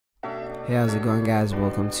Hey, how's it going, guys?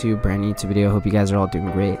 Welcome to a brand new YouTube video. Hope you guys are all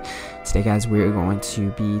doing great. Today, guys, we're going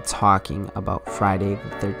to be talking about Friday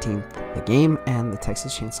the 13th, the game, and the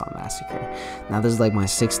Texas Chainsaw Massacre. Now, this is like my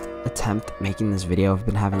 6th attempt making this video. I've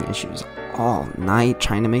been having issues all night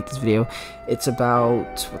trying to make this video. It's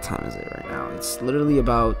about, what time is it right now? It's literally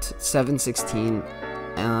about 7:16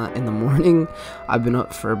 in the morning. I've been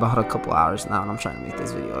up for about a couple hours now, and I'm trying to make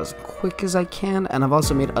this video as quick as I can. And I've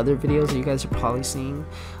also made other videos that you guys are probably seeing,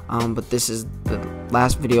 but this is the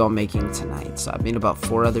last video I'm making tonight. So I've made about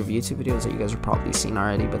 4 other YouTube videos that you guys are probably seen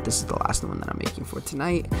already, but this is the last one that I'm making for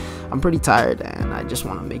tonight. I'm pretty tired, and I just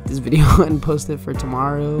want to make this video and post it for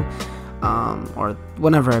tomorrow, or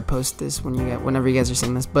whenever I post this, whenever you guys are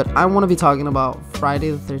seeing this. But I want to be talking about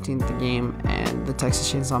Friday the 13th, the game, and the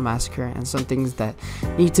Texas Chainsaw Massacre, and some things that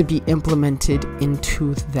need to be implemented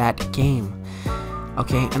into that game.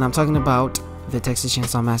 Okay, and I'm talking about the Texas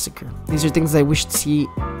Chainsaw Massacre. These are things I wish to see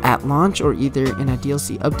at launch, or either in a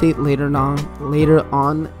DLC update later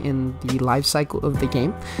on in the life cycle of the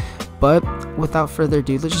game. But without further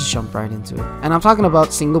ado, let's just jump right into it. And I'm talking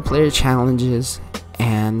about single player challenges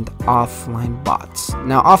and offline bots.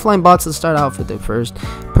 Now, offline bots, let's start out with the first.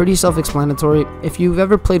 Pretty self-explanatory. If you've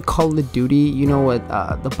ever played Call of Duty, you know what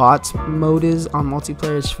the bots mode is on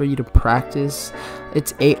multiplayer. It's for you to practice.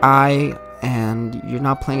 It's AI, and you're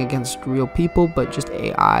not playing against real people, but just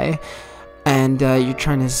AI, and you're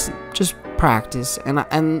trying to just practice.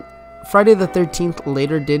 And Friday the 13th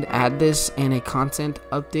later did add this in a content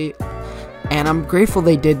update, and I'm grateful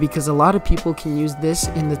they did, because a lot of people can use this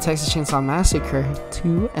in the Texas Chainsaw Massacre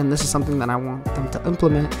too. And this is something that I want them to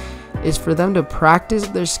implement, is for them to practice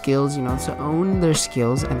their skills, you know, to own their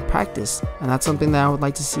skills and practice. And that's something that I would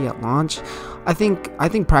like to see at launch. I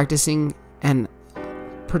think practicing and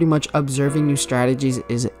pretty much observing new strategies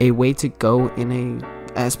is a way to go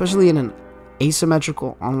especially in an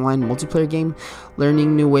asymmetrical online multiplayer game.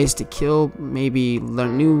 Learning new ways to kill, maybe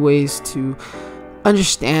learn new ways to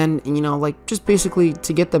understand, you know, like just basically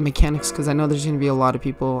to get the mechanics, because I know there's going to be a lot of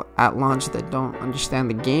people at launch that don't understand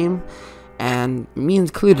the game, and me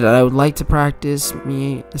included. I would like to practice,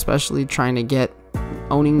 me especially, trying to get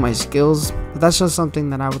owning my skills. But that's just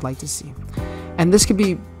something that I would like to see, and this could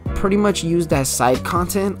be pretty much used as side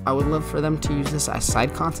content. I would love for them to use this as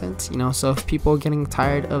side content, you know. So if people are getting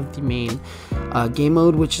tired of the main game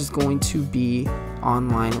mode, which is going to be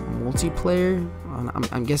online multiplayer,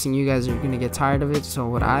 I'm guessing you guys are gonna get tired of it. So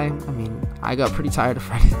would I mean, I got pretty tired of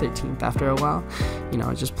Friday the 13th after a while, you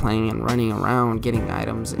know, just playing and running around getting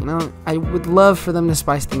items. You know, I would love for them to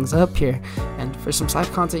spice things up here, and for some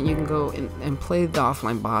side content you can go and play the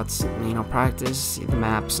offline bots, and, you know, practice, see the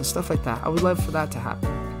maps and stuff like that. I would love for that to happen.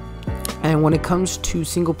 And when it comes to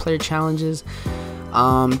single player challenges,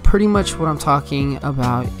 pretty much what I'm talking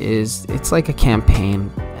about is, it's like a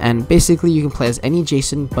campaign, and basically you can play as any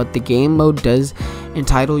Jason, but the game mode does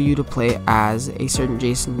entitle you to play as a certain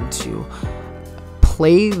Jason, to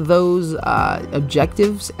play those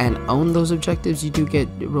objectives and own those objectives. You do get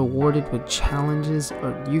rewarded with challenges,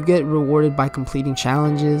 or you get rewarded by completing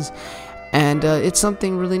challenges. And it's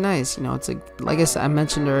something really nice, you know. It's like I said, I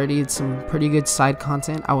mentioned already, it's some pretty good side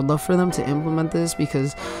content. I would love for them to implement this,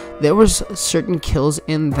 because there was certain kills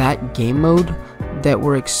in that game mode that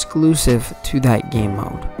were exclusive to that game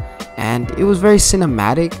mode, and it was very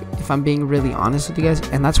cinematic, if I'm being really honest with you guys.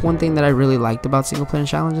 And that's one thing that I really liked about single player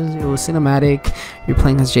challenges. It was cinematic. You're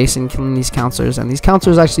playing as Jason, killing these counselors, and these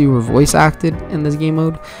counselors actually were voice acted in this game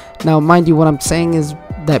mode. Now, mind you, what I'm saying is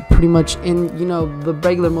that pretty much in, you know, the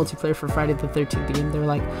regular multiplayer for Friday the 13th game, they're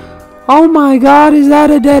like, "Oh my god, is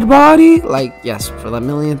that a dead body?" Like, yes, for the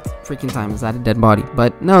millionth freaking time, is that a dead body?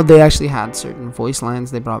 But no, they actually had certain voice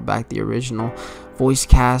lines. They brought back the original voice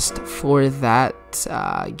cast for that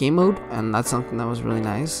game mode, and that's something that was really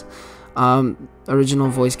nice. Original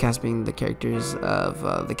voice cast being the characters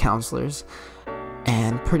of the counselors.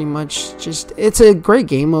 And pretty much just, it's a great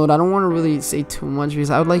game mode. I don't want to really say too much,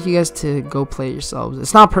 because I would like you guys to go play it yourselves.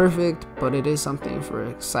 It's not perfect, but it is something for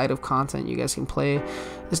a side of content you guys can play.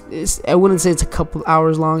 I wouldn't say it's a couple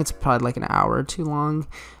hours long. It's probably like an hour or two long,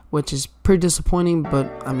 which is pretty disappointing. But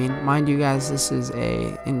I mean, mind you guys, this is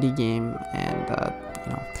a indie game, and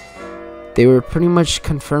you know, they were pretty much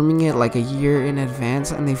confirming it like a year in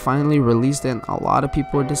advance, and they finally released it, and a lot of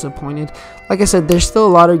people were disappointed. Like I said, there's still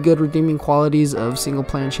a lot of good redeeming qualities of single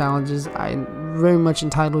player challenges. I very much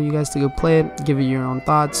entitle you guys to go play it, give it your own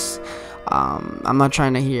thoughts. I'm not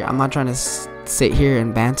trying to sit here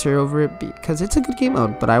and banter over it, because it's a good game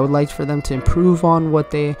mode, but I would like for them to improve on what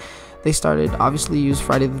they started. Obviously use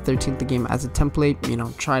Friday the 13th, the game, as a template, you know,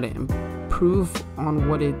 try to improve on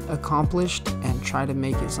what it accomplished and try to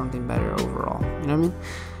make it something better overall, you know what I mean?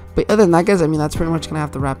 But other than that, guys, I mean, that's pretty much gonna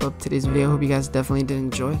have to wrap up today's video. Hope you guys definitely did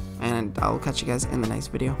enjoy, and I'll catch you guys in the next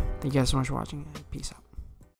video. Thank you guys so much for watching, and peace out.